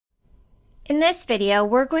In this video,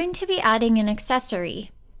 we're going to be adding an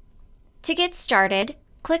accessory. To get started,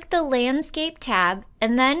 click the Landscape tab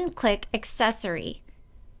and then click Accessory.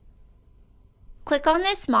 Click on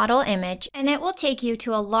this model image and it will take you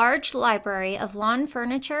to a large library of lawn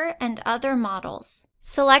furniture and other models.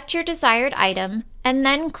 Select your desired item and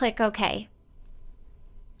then click OK.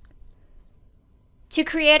 To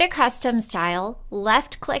create a custom style,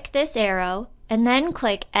 left-click this arrow and then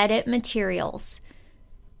click Edit Materials.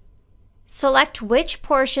 Select which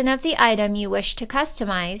portion of the item you wish to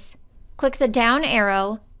customize, click the down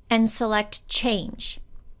arrow, and select Change.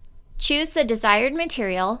 Choose the desired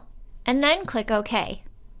material, and then click OK.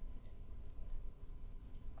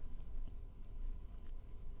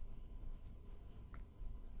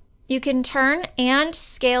 You can turn and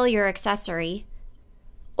scale your accessory,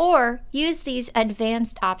 or use these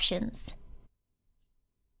advanced options.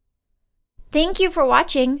 Thank you for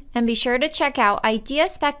watching, and be sure to check out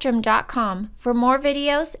ideaspectrum.com for more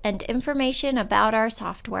videos and information about our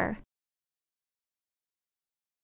software.